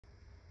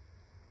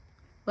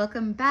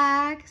Welcome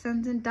back,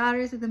 sons and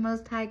daughters of the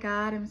Most High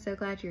God. I'm so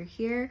glad you're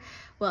here.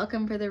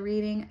 Welcome for the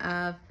reading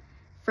of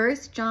 1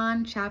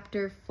 John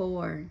chapter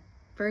 4.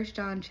 1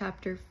 John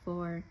chapter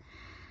 4.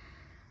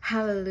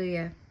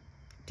 Hallelujah.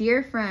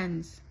 Dear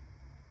friends,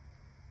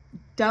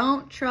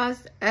 don't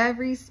trust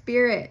every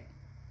spirit.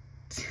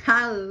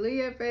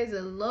 Hallelujah. Praise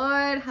the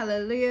Lord.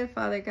 Hallelujah,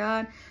 Father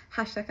God.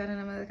 Father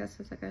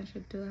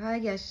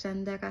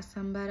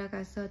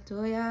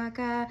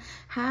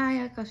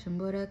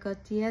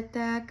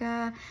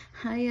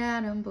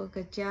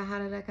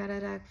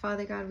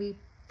God, we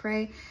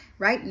pray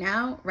right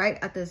now, right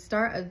at the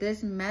start of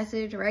this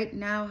message, right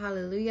now,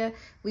 hallelujah.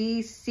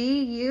 We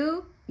see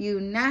you,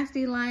 you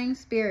nasty lying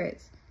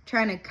spirits,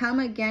 trying to come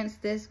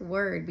against this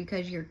word,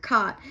 because you're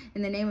caught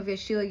in the name of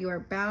Yeshua. You are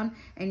bound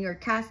and you're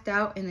cast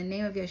out in the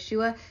name of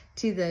Yeshua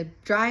to the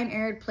dry and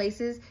arid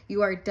places.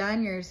 You are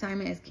done. Your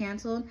assignment is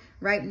canceled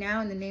right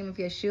now in the name of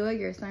Yeshua.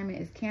 Your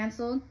assignment is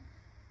canceled.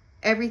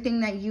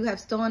 Everything that you have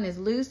stolen is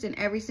loosed, and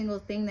every single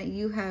thing that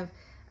you have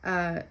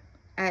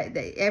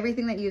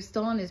everything that you've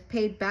stolen is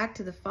paid back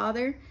to the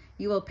Father.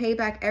 You will pay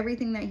back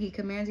everything that he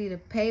commands you to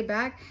pay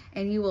back,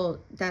 and you will,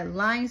 that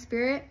lying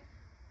spirit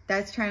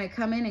that's trying to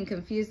come in and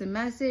confuse the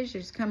message,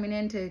 just coming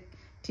in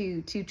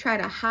to try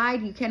to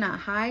hide. You cannot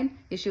hide.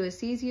 Yeshua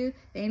sees you.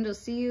 The angels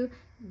see you.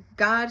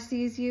 God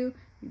sees you.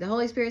 The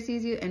Holy Spirit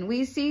sees you. And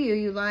we see you,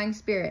 you lying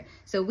spirit.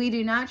 So we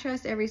do not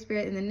trust every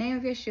spirit. In the name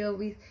of Yeshua,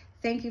 we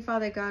thank you,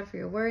 Father God, for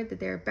your word, that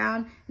they are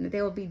bound and that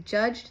they will be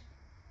judged.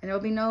 And there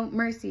will be no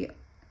mercy.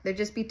 There'll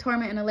just be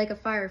torment in a lake of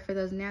fire for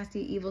those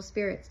nasty, evil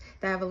spirits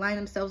that have aligned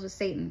themselves with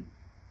Satan.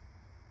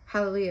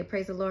 Hallelujah.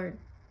 Praise the Lord.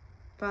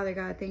 Father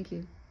God, thank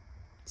you.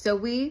 So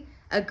we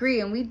agree,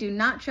 and we do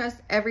not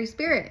trust every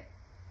spirit.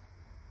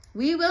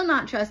 We will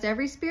not trust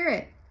every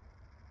spirit.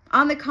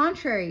 On the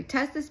contrary,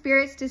 test the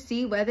spirits to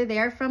see whether they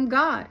are from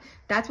God.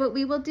 That's what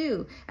we will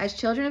do. As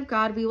children of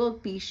God, we will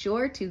be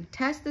sure to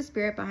test the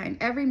spirit behind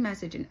every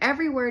message and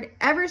every word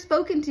ever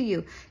spoken to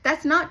you.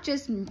 That's not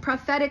just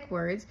prophetic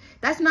words.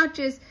 That's not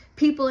just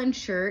people in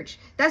church.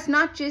 That's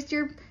not just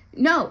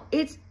no,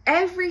 it's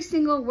every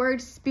single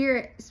word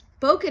spirit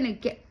spoken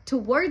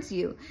towards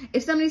you.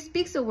 If somebody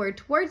speaks a word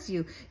towards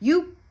you,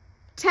 you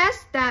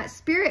test that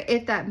spirit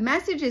if that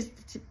message is,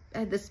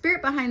 the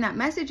spirit behind that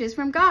message is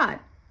from God.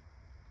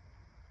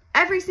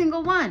 Every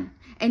single one.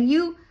 And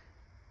you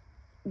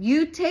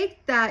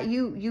take that,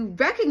 you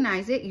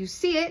recognize it, you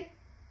see it,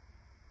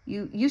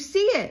 you see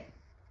it.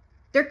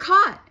 They're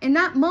caught. In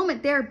that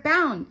moment, they're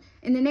bound.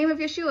 In the name of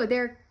Yeshua,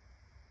 they're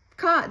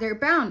caught, they're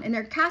bound, and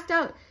they're cast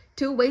out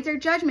to await their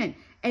judgment.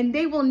 And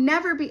they will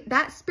never be,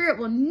 that spirit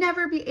will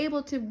never be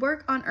able to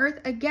work on earth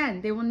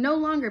again. They will no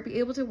longer be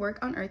able to work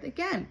on earth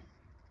again.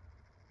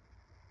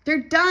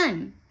 They're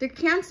done. They're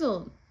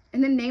canceled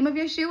in the name of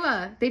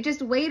Yeshua. They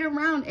just wait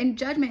around in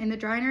judgment in the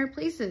dry and arid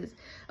places.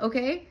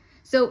 Okay?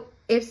 So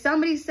if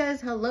somebody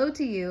says hello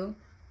to you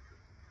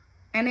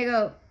and they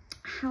go,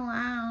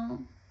 hello,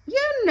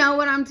 you know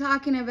what I'm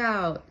talking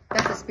about.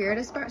 That's a spirit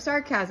of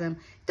sarcasm.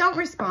 Don't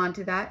respond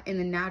to that in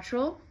the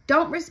natural.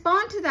 Don't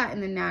respond to that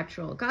in the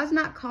natural. God's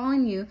not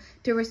calling you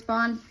to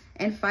respond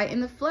and fight in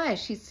the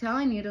flesh. He's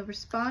telling you to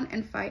respond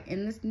and fight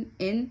in this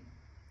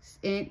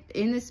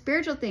in the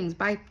spiritual things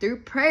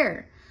through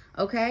prayer.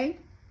 Okay?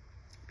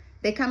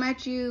 They come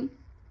at you,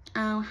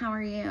 oh, how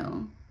are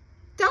you?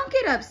 Don't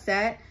get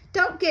upset.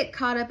 Don't get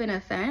caught up in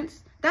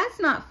offense. That's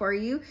not for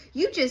you.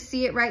 You just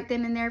see it right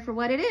then and there for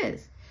what it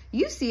is.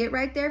 You see it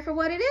right there for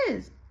what it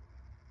is.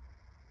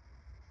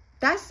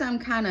 That's some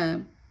kind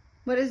of,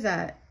 what is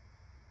that?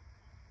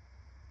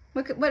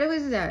 What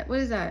is that? What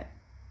is that?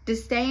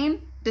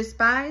 Disdain,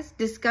 despise,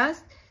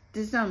 disgust.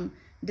 There's some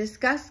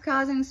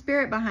disgust-causing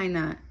spirit behind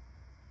that.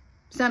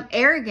 Some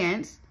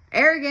arrogant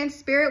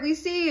spirit. We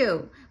see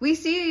you. We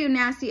see you,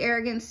 nasty,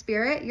 arrogant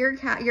spirit.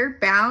 You're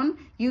bound.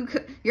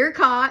 You're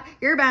caught.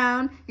 You're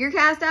bound. You're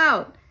cast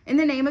out in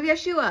the name of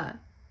Yeshua.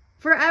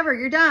 Forever.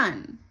 You're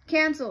done.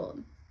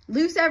 Canceled.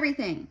 Loose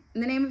everything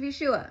in the name of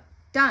Yeshua.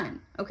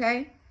 Done.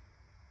 Okay?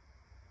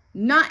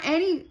 Not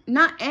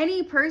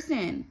any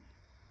person.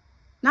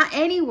 Not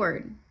any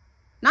word.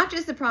 Not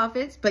just the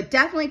prophets, but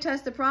definitely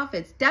test the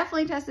prophets.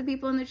 Definitely test the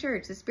people in the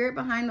church. The spirit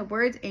behind the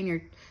words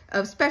in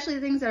especially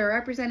the things that are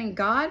representing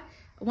God.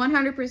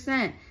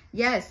 100%.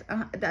 Yes,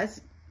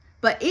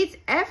 but it's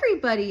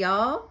everybody,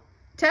 y'all.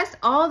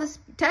 Test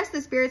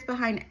the spirits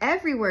behind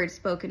every word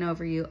spoken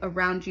over you,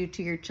 around you,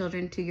 to your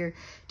children, to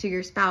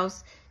your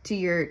spouse, to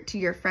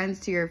your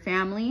friends, to your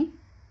family.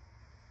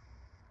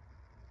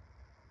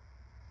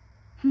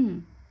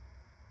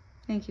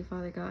 Thank you,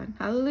 Father God.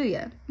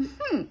 Hallelujah.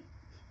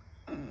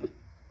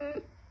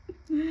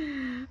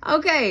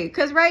 Okay,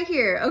 because right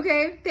here,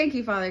 okay? Thank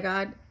you, Father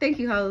God. Thank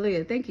you,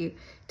 hallelujah. Thank you.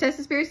 Test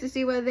the spirits to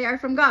see whether they are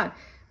from God,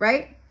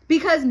 right?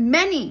 Because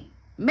many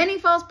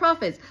false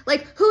prophets,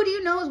 like, who do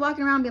you know is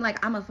walking around being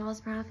like, I'm a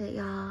false prophet,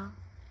 y'all.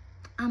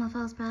 I'm a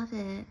false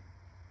prophet.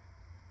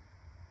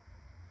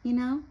 You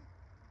know?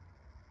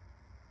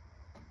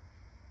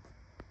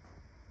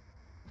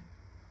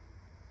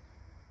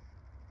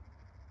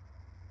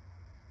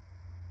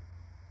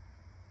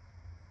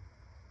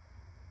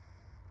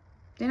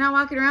 They're not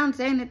walking around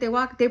saying that they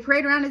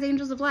parade around as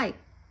angels of light.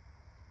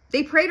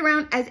 They parade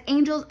around as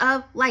angels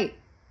of light.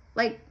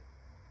 Like,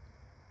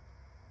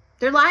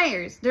 they're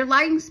liars. They're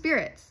lying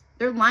spirits.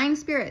 They're lying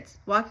spirits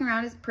walking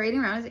around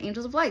parading around as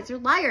angels of light. They're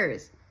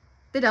liars.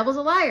 The devil's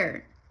a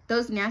liar.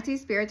 Those nasty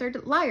spirits are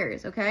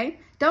liars, okay?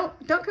 Don't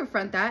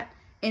confront that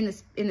in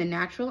the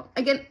natural.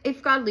 Again,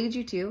 if God leads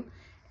you to,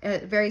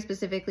 very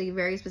specifically,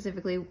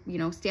 you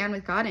know, stand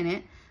with God in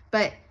it.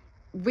 But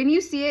when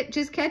you see it,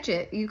 just catch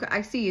it.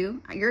 I see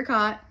you. You're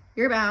caught.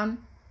 You're bound.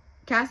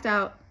 Cast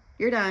out.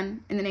 You're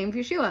done. In the name of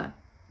Yeshua.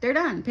 They're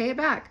done. Pay it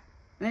back.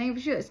 In the name of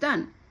Yeshua. It's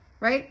done.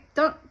 Right?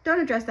 Don't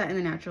address that in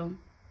the natural.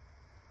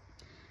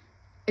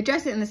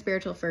 Address it in the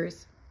spiritual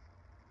first.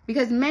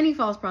 Because many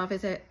false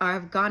prophets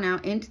have gone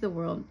out into the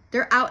world.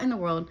 They're out in the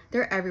world.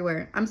 They're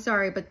everywhere. I'm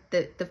sorry, but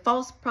the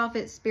false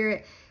prophet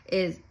spirit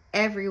is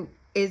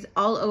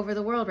all over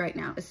the world right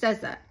now. It says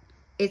that.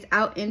 It's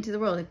out into the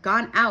world. It's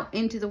gone out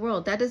into the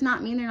world. That does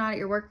not mean they're not at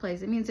your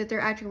workplace. It means that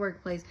they're at your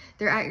workplace.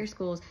 They're at your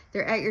schools.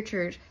 They're at your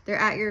church. They're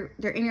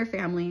in your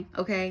family,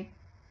 okay?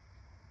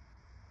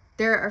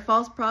 There are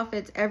false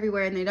prophets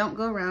everywhere, and they don't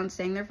go around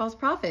saying they're false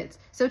prophets.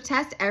 So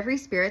test every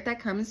spirit that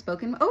comes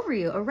spoken over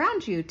you,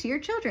 around you, to your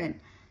children,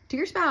 to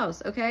your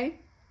spouse, okay?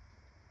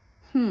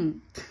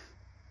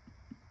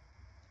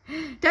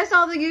 Test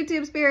all the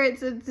YouTube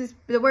spirits. It's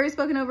the word is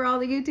spoken over all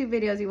the YouTube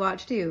videos you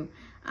watch too.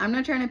 I'm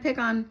not trying to pick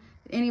on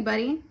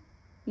anybody,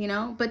 you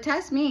know, but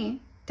test me,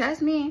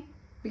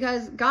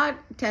 because God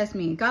tests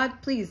me. God,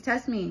 please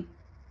test me,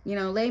 you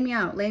know, lay me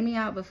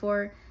out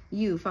before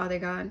you, Father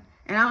God.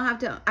 And I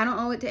don't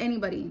owe it to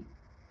anybody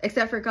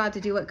except for God to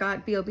do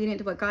be obedient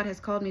to what God has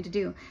called me to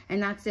do.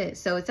 And that's it.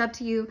 So it's up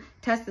to you.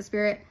 Test the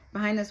spirit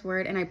behind this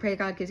word. And I pray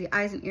God gives you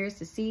eyes and ears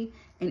to see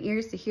and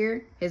ears to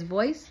hear his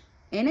voice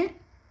in it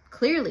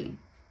clearly.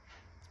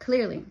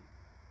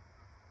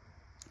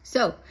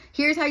 So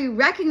here's how you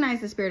recognize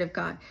the Spirit of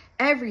God.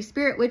 Every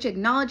spirit which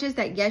acknowledges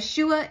that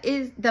Yeshua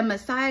is the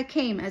Messiah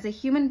came as a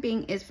human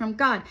being is from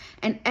God.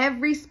 And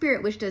every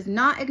spirit which does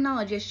not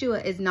acknowledge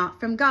Yeshua is not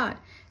from God.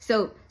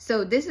 So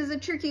this is a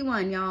tricky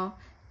one, y'all.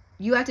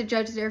 You have to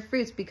judge their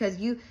fruits, because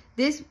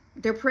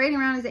they're parading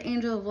around as an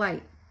angel of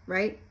light,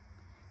 right?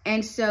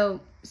 And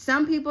so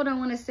some people don't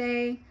want to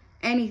say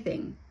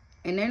anything,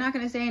 and they're not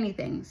going to say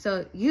anything.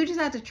 So you just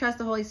have to trust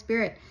the Holy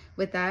Spirit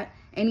with that.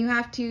 And you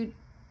have to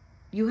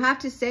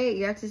say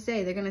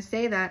they're going to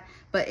say that,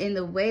 but in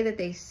the way that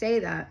they say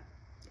that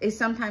is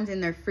sometimes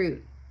in their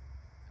fruit.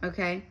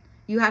 Okay?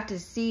 You have to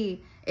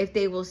see if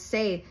they will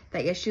say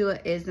that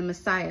Yeshua is the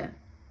Messiah.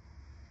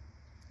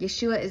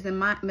 Yeshua is the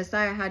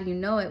Messiah. How do you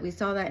know it? We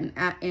saw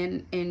that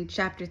in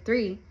chapter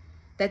 3,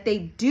 that they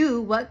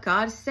do what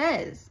God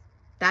says.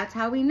 That's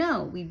how we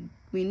know.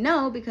 We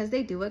know because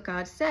they do what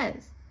God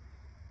says.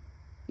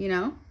 You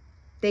know?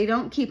 They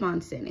don't keep on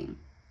sinning.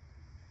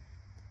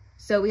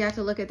 So we have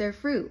to look at their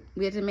fruit.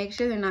 We have to make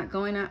sure they're not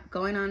going on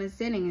and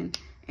sinning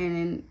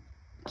and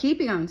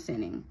keeping on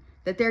sinning.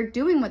 That they're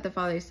doing what the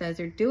Father says.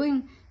 They're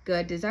doing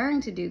good,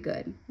 desiring to do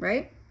good,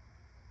 right?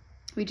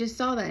 We just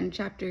saw that in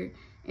chapter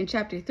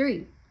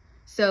 3.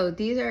 So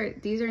these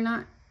are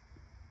not,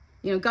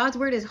 you know, God's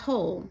word is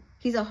whole.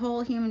 He's a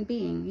whole human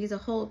being. He's a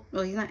whole,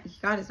 well,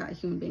 God is not a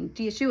human being.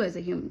 Yeshua is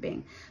a human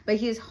being, but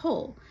he is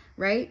whole,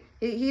 right?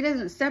 He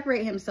doesn't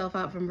separate himself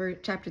out from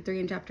chapter 3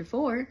 and chapter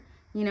 4.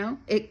 You know,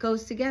 it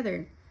goes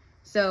together.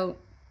 So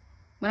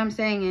what I'm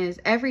saying is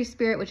every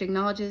spirit which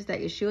acknowledges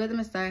that Yeshua the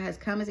Messiah has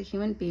come as a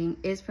human being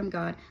is from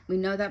God. We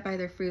know that by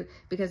their fruit,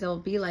 because they'll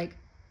be like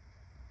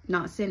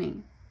not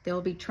sinning. They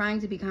will be trying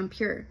to become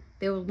pure.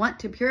 They will want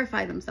to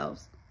purify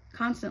themselves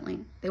constantly.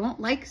 They won't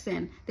like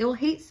sin. They will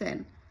hate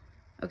sin.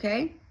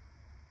 Okay?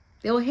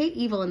 They will hate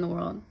evil in the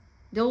world.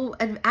 They'll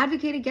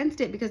advocate against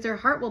it because their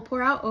heart will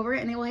pour out over it,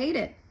 and they will hate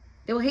it.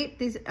 They will hate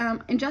these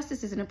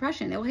injustices and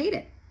oppression. They will hate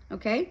it.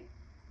 Okay?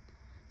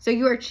 So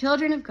you are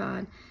children of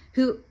God,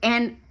 you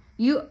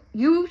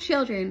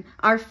children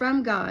are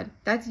from God.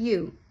 That's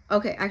you.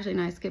 Okay, actually,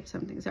 no, I skipped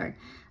something. Sorry.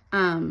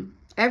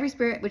 Every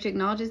spirit which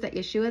acknowledges that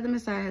Yeshua the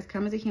Messiah has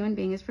come as a human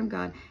being is from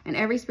God, and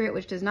every spirit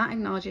which does not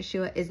acknowledge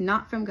Yeshua is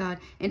not from God.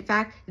 In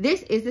fact,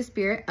 this is the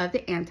spirit of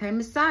the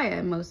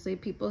anti-Messiah. Mostly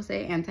people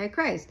say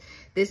anti-Christ.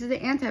 This is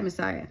the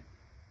anti-Messiah.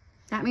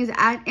 That means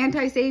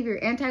anti-Savior,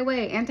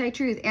 anti-way,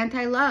 anti-truth,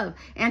 anti-love,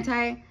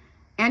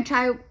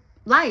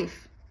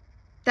 anti-life.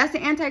 That's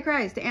the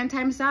Antichrist, the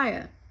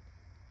anti-Messiah.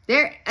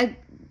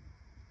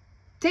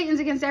 Satan's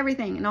against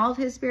everything, and all of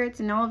his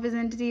spirits and all of his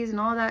entities and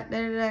all that.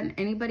 And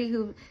anybody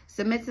who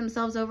submits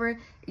themselves over,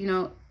 you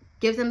know,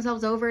 gives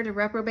themselves over to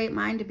reprobate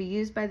mind, to be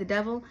used by the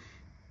devil,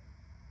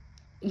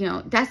 you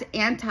know, that's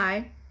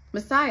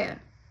anti-Messiah,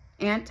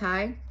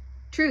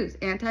 anti-truth,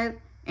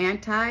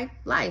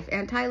 anti-life,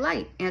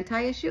 anti-light,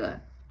 anti-Yeshua.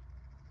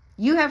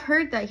 You have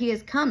heard that he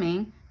is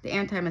coming, the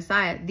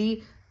anti-Messiah,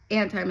 the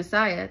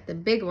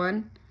big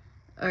one,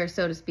 or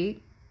so to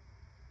speak,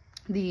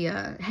 the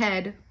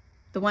head,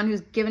 the one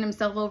who's given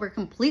himself over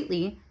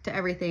completely to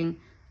everything,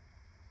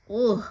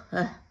 to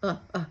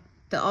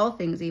all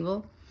things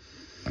evil.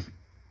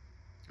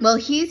 Well,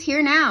 he's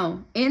here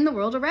now in the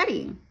world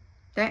already.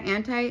 That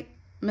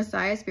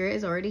anti-Messiah spirit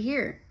is already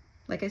here.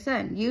 Like I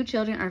said, you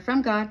children are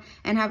from God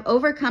and have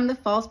overcome the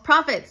false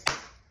prophets.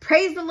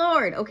 Praise the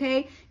Lord,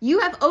 okay? You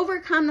have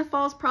overcome the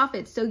false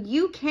prophets, so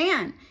you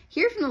can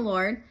hear from the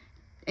Lord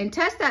and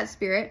test that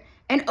spirit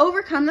and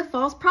overcome the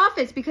false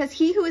prophets, because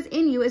he who is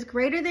in you is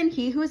greater than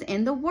he who is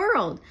in the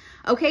world.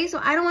 Okay, so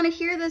I don't want to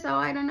hear this. Oh,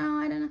 I don't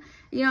know.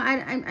 You know,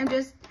 I'm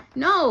just,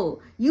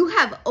 no. You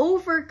have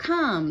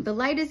overcome. The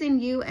light is in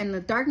you and the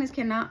darkness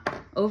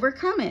cannot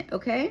overcome it,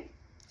 okay?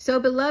 So,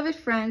 beloved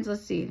friends,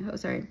 let's see. Oh,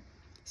 sorry.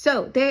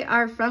 So, they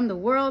are from the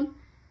world.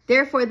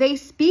 Therefore, they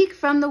speak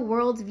from the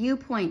world's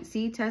viewpoint.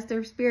 See, test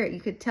their spirit. You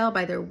could tell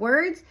by their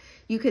words.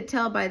 You could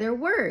tell by their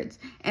words.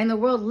 And the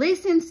world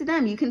listens to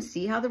them. You can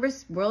see how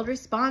the world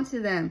responds to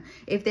them.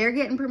 If they're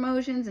getting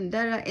promotions and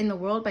in the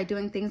world by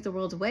doing things the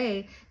world's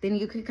way, then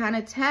you could kind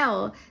of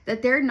tell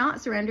that they're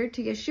not surrendered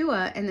to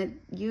Yeshua and that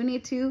you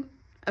need to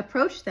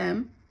approach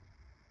them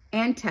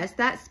and test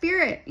that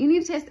spirit. You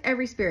need to test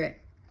every spirit.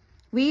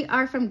 We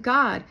are from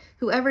God.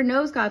 Whoever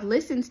knows God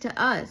listens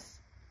to us.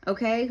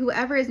 Okay,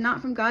 whoever is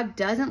not from God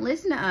doesn't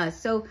listen to us.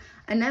 So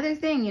another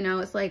thing, you know,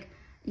 it's like,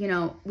 you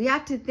know, we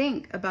have to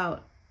think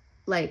about,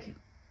 like,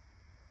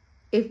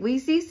 if we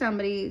see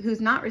somebody who's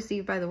not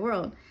received by the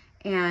world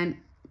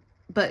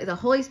but the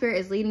Holy Spirit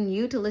is leading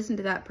you to listen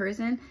to that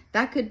person,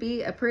 that could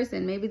be a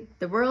person, maybe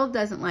the world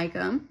doesn't like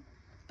them,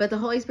 but the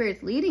Holy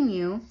Spirit's leading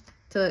you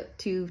to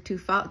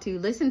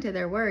listen to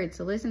their words,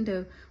 to listen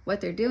to what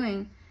they're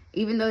doing,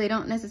 even though they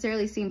don't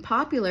necessarily seem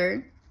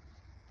popular.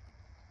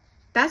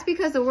 That's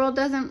because the world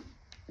doesn't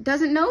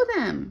know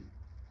them.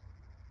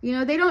 You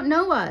know, they don't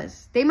know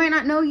us. They might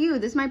not know you.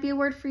 This might be a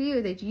word for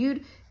you that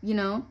you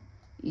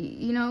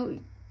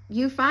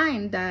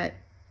find that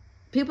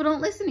people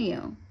don't listen to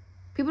you.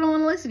 People don't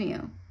want to listen to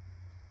you.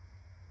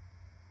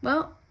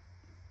 Well,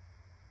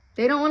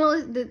 they don't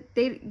want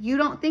to. You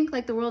don't think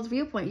like the world's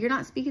viewpoint. You're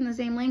not speaking the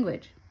same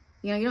language.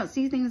 You know, you don't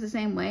see things the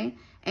same way,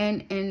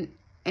 and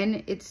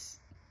it's,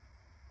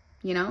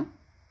 you know,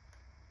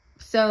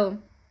 so.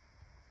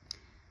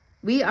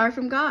 We are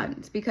from God.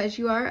 It's because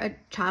you are a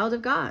child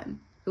of God.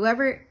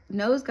 Whoever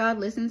knows God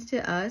listens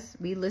to us.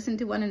 We listen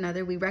to one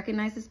another. We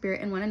recognize the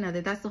Spirit in one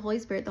another. That's the Holy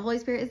Spirit. The Holy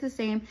Spirit is the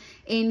same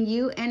in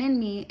you and in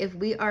me if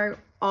we are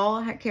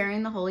all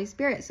carrying the Holy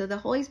Spirit. So the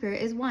Holy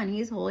Spirit is one.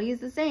 He's holy.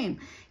 He's the same.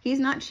 He's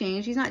not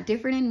changed. He's not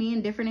different in me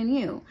and different in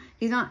you.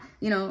 He's not,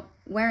 you know,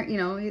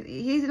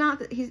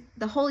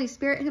 the Holy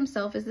Spirit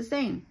himself is the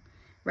same,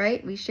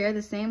 right? We share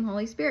the same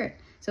Holy Spirit.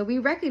 So we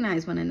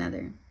recognize one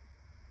another.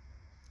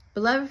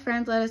 Beloved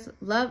friends, let us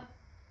love.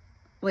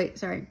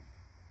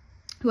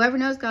 Whoever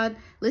knows God,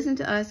 listen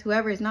to us.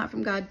 Whoever is not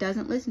from God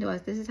doesn't listen to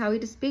us. This is how we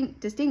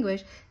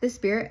distinguish the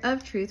spirit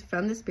of truth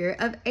from the spirit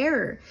of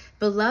error.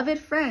 Beloved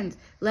friends,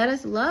 let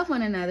us love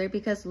one another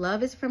because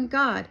love is from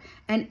God.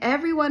 And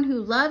everyone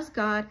who loves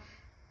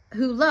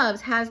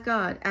has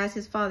God as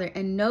his Father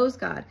and knows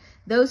God.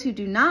 Those who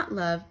do not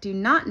love do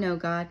not know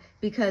God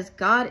because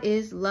God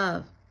is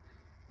love.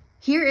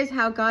 Here is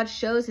how God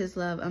shows his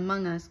love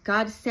among us.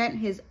 God sent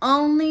his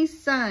only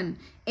Son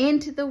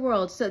into the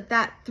world so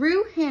that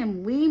through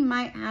him we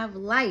might have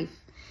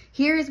life.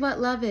 Here is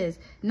what love is.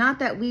 Not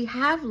that we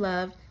have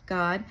loved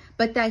God,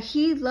 but that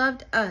he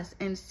loved us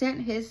and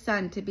sent his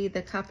Son to be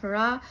the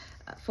kapara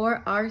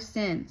for our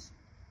sins.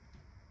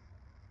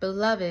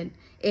 Beloved,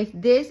 if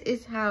this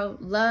is how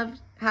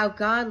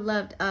God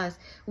loved us,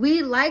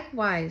 we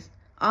likewise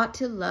ought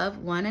to love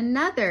one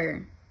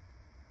another.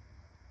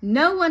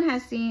 No one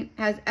has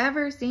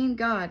ever seen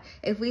God.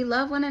 If we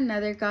love one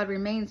another, God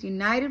remains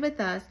united with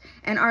us,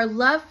 and our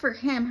love for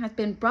him has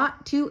been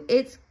brought to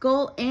its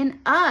goal in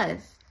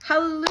us.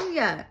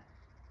 Hallelujah.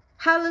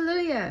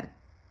 Hallelujah.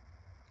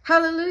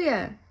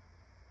 Hallelujah.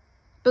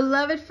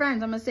 Beloved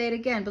friends, I'm going to say it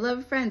again.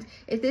 Beloved friends,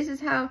 if this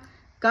is how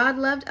God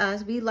loved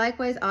us, we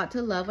likewise ought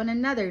to love one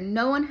another.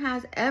 No one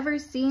has ever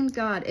seen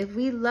God. If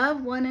we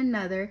love one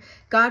another,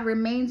 God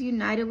remains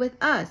united with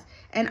us,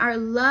 and our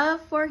love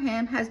for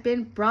him has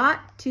been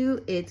brought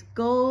to its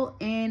goal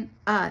in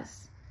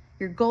us.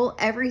 Your goal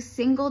every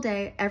single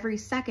day, every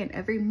second,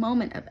 every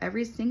moment of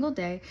every single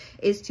day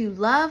is to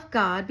love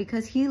God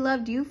because he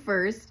loved you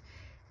first.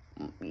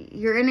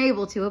 You're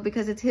enabled to it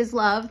because it's his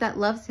love that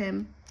loves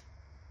him.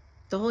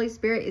 The Holy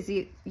Spirit is,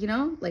 you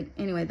know, like,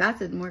 anyway,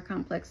 that's a more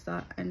complex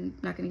thought. I'm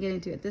not going to get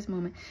into it at this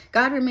moment.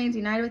 God remains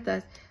united with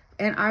us,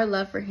 and our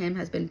love for him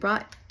has been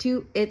brought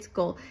to its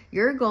goal.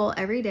 Your goal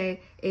every day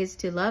is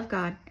to love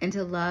God and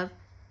to love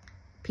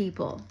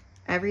people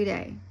every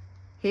day.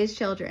 His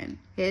children,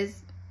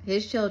 his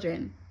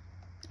children.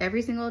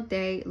 Every single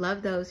day,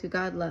 love those who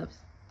God loves.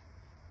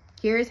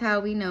 Here's how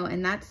we know,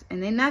 and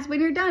then that's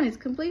when you're done. It's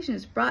completion.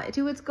 It's brought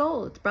to its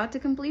goal. It's brought to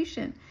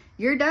completion.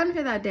 You're done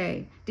for that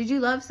day. Did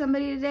you love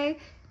somebody today?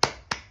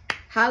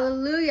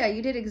 Hallelujah.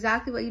 You did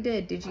exactly what you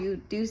did. Did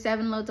you do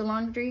 7 loads of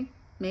laundry?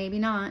 Maybe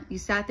not. You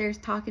sat there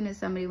talking to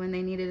somebody when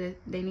they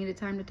needed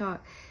time to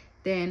talk.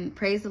 Then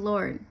praise the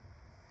Lord.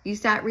 You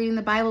sat reading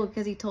the Bible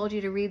because he told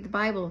you to read the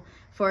Bible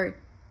for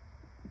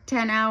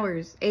 10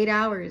 hours, 8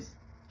 hours.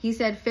 He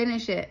said,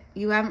 finish it.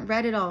 You haven't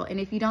read it all. And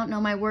if you don't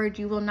know my word,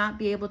 you will not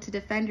be able to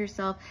defend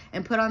yourself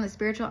and put on the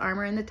spiritual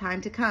armor in the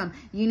time to come.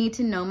 You need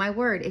to know my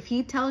word. If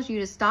he tells you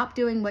to stop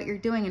doing what you're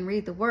doing and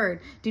read the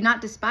word, do not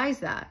despise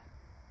that.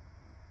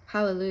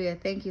 Hallelujah.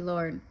 Thank you,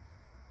 Lord.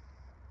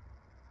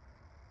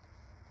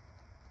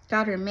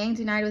 God remains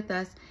united with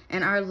us,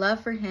 and our love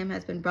for him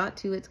has been brought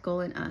to its goal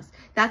in us.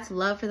 That's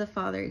love for the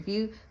Father. If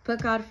you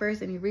put God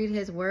first and you read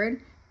his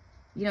word,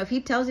 you know, if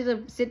he tells you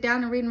to sit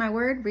down and read my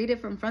word, read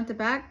it from front to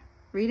back,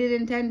 read it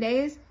in 10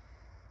 days.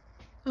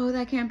 Oh,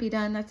 that can't be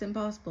done. That's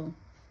impossible.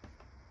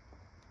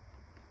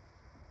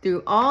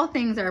 Through all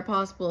things are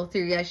possible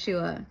through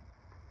Yeshua.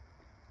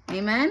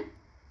 Amen?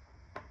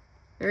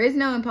 There is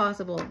no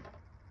impossible.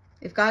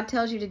 If God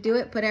tells you to do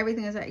it, put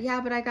everything aside. Yeah,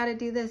 but I got to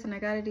do this and I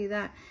got to do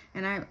that.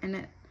 And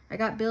I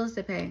got bills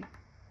to pay.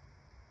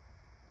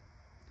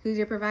 Who's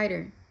your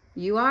provider?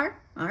 You are?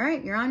 All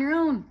right, you're on your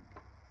own.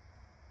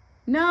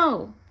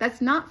 No,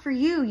 that's not for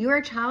you. You are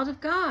a child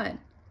of God.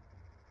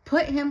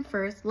 Put him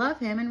first, love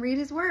him, and read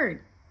his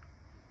word.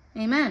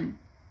 Amen.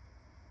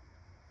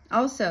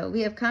 Also,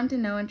 we have come to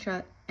know and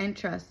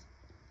trust.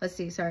 Let's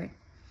see, sorry.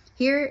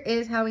 Here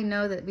is how we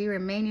know that we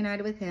remain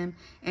united with him,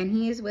 and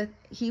he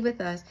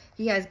with us.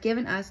 He has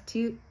given us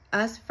to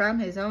us from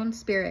his own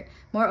spirit.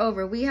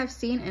 Moreover, we have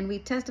seen and we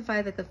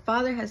testify that the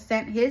Father has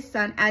sent his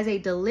Son as a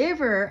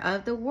deliverer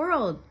of the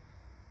world.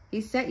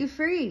 He set you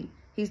free.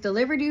 He's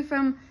delivered you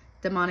from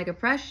demonic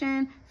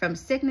oppression, from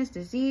sickness,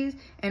 disease,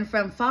 and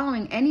from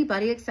following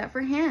anybody except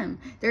for him.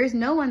 There is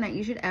no one that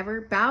you should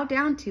ever bow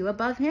down to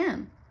above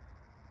him.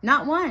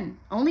 Not one.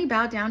 Only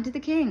bow down to the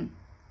King,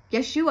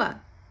 Yeshua,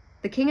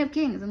 the King of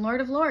Kings and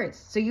Lord of Lords.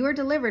 So you are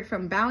delivered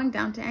from bowing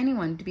down to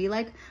anyone. To be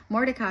like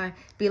Mordecai.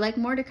 Be like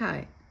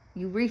Mordecai.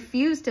 You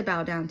refuse to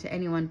bow down to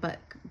anyone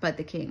but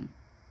the King.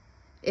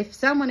 If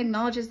someone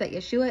acknowledges that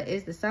Yeshua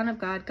is the Son of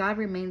God, God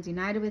remains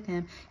united with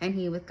him and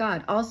he with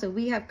God. Also,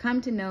 we have come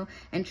to know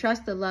and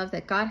trust the love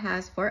that God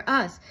has for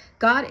us.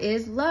 God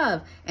is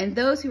love, and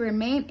those who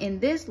remain in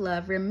this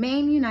love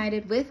remain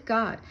united with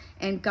God,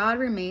 and God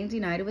remains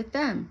united with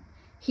them.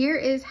 Here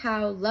is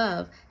how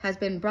love has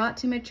been brought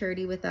to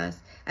maturity with us,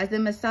 as the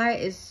Messiah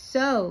is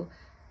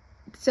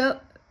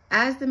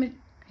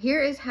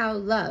here is how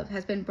love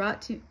has been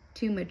brought to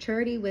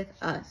maturity with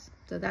us.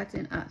 So that's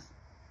in us.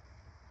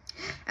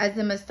 As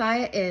the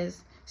Messiah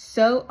is,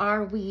 so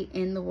are we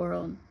in the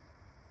world.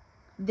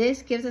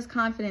 This gives us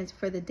confidence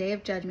for the day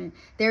of judgment.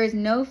 There is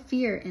no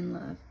fear in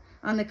love.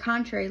 On the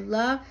contrary,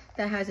 love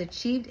that has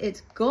achieved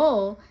its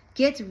goal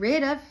gets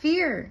rid of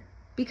fear,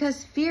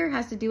 because fear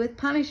has to do with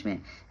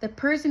punishment. The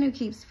person who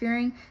keeps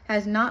fearing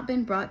has not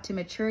been brought to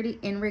maturity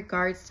in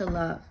regards to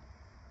love.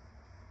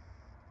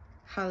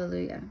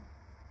 Hallelujah.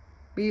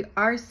 We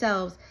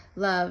ourselves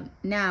love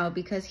now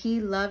because he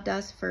loved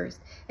us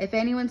first. If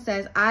anyone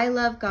says, I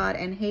love God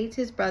and hates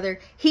his brother,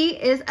 he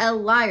is a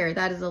liar.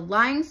 That is a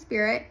lying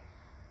spirit.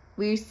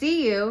 We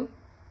see you.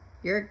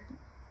 You're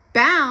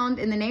bound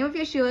in the name of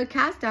Yeshua,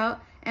 cast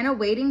out, and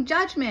awaiting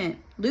judgment.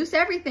 Loose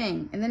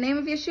everything in the name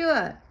of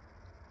Yeshua.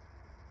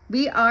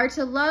 We are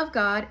to love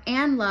God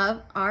and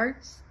love our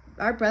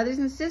brothers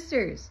and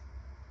sisters,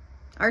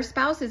 our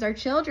spouses, our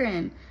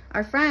children,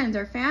 our friends,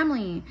 our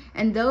family,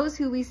 and those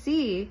who we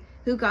see,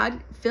 who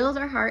God fills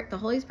our heart, the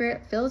Holy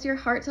Spirit fills your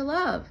heart to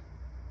love.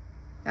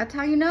 That's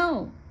how you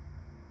know.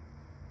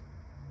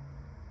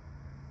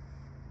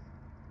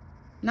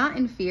 Not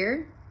in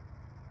fear.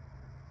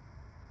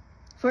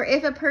 For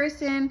if a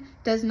person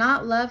does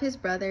not love his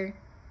brother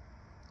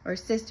or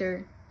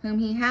sister whom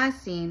he has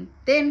seen,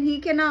 then he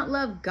cannot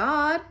love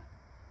God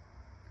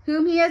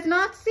whom he has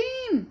not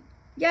seen.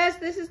 Yes,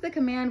 this is the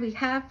command we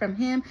have from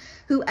him.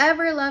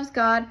 Whoever loves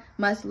God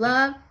must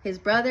love his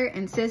brother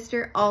and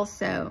sister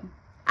also.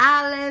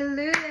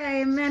 Hallelujah.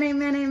 Amen,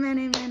 amen, amen,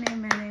 amen,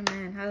 amen,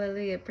 amen.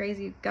 Hallelujah. Praise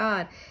you,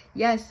 God.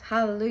 Yes,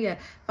 hallelujah.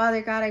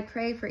 Father God, I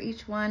pray for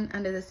each one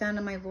under the sound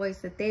of my voice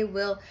that they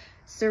will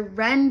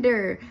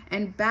surrender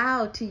and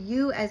bow to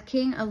you as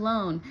King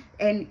alone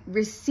and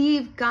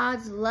receive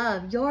God's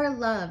love, your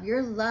love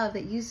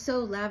that you so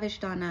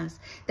lavished on us,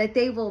 that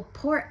they will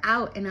pour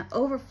out in an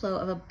overflow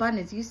of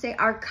abundance. You say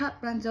our cup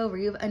runs over.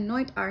 You've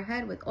anointed our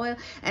head with oil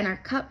and our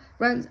cup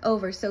runs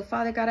over. So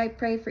Father God, I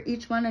pray for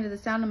each one under the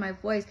sound of my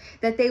voice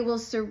that they will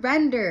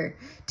surrender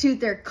to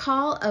their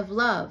call of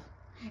love.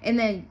 In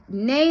the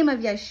name of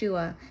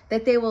Yeshua,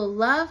 that they will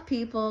love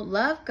people,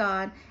 love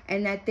God,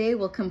 and that they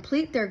will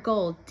complete their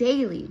goal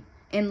daily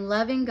in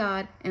loving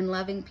God and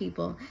loving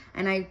people.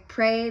 And I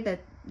pray that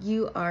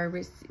you are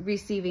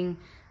receiving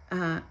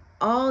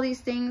all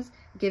these things.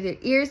 Give your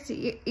ears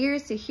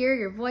to hear,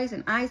 your voice,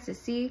 and eyes to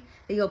see.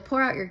 That you'll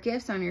pour out your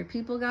gifts on your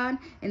people, God.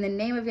 In the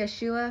name of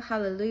Yeshua,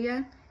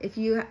 hallelujah. If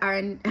you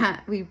are,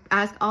 we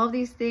ask all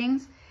these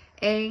things,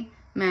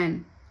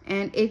 amen.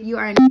 And if you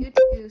are new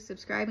to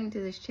subscribing to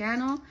this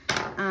channel,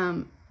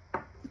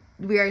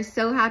 we are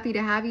so happy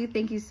to have you.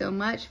 Thank you so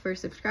much for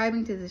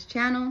subscribing to this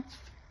channel.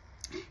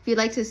 If you'd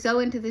like to sow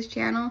into this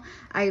channel,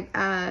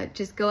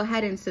 just go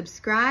ahead and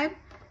subscribe,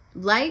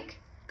 like,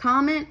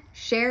 comment,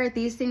 share.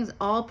 These things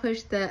all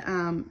push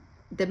the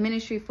the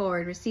ministry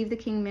forward. Receive the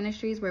King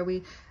Ministries, where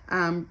we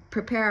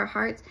prepare our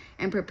hearts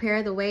and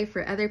prepare the way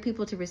for other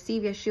people to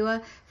receive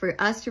Yeshua, for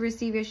us to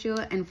receive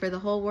Yeshua, and for the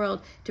whole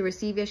world to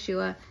receive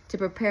Yeshua, to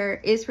prepare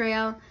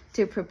Israel,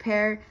 to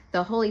prepare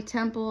the Holy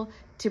Temple,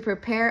 to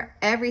prepare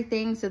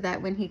everything, so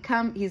that when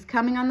he's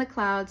coming on the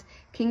clouds,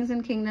 kings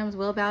and kingdoms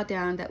will bow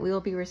down, that we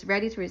will be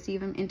ready to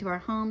receive him into our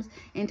homes,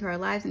 into our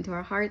lives, into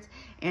our hearts,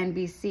 and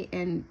be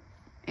in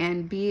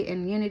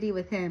unity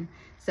with him.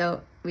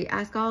 So we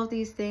ask all of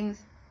these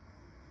things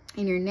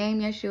in your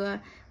name,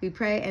 Yeshua. We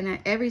pray, and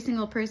that every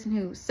single person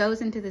who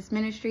sows into this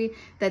ministry,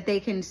 that they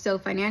can sow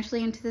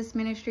financially into this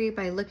ministry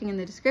by looking in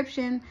the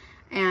description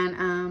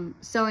and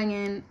sowing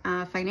in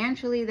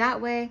financially that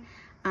way.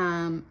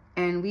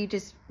 And we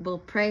just will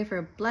pray for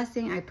a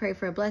blessing. I pray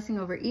for a blessing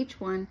over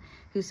each one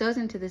who sows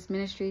into this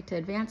ministry, to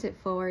advance it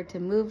forward, to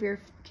move your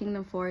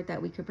kingdom forward,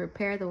 that we could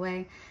prepare the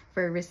way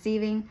for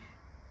receiving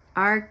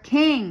our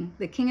King,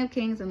 the King of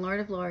Kings and Lord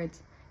of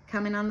Lords,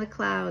 coming on the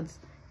clouds,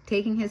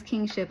 taking his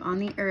kingship on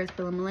the earth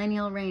for the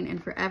millennial reign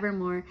and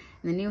forevermore,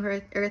 in the new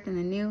earth and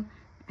the new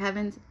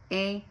heavens.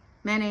 Amen,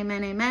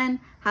 amen, amen.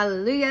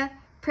 Hallelujah.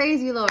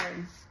 Praise you, Lord.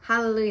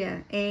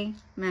 Hallelujah.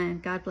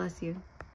 Amen. God bless you.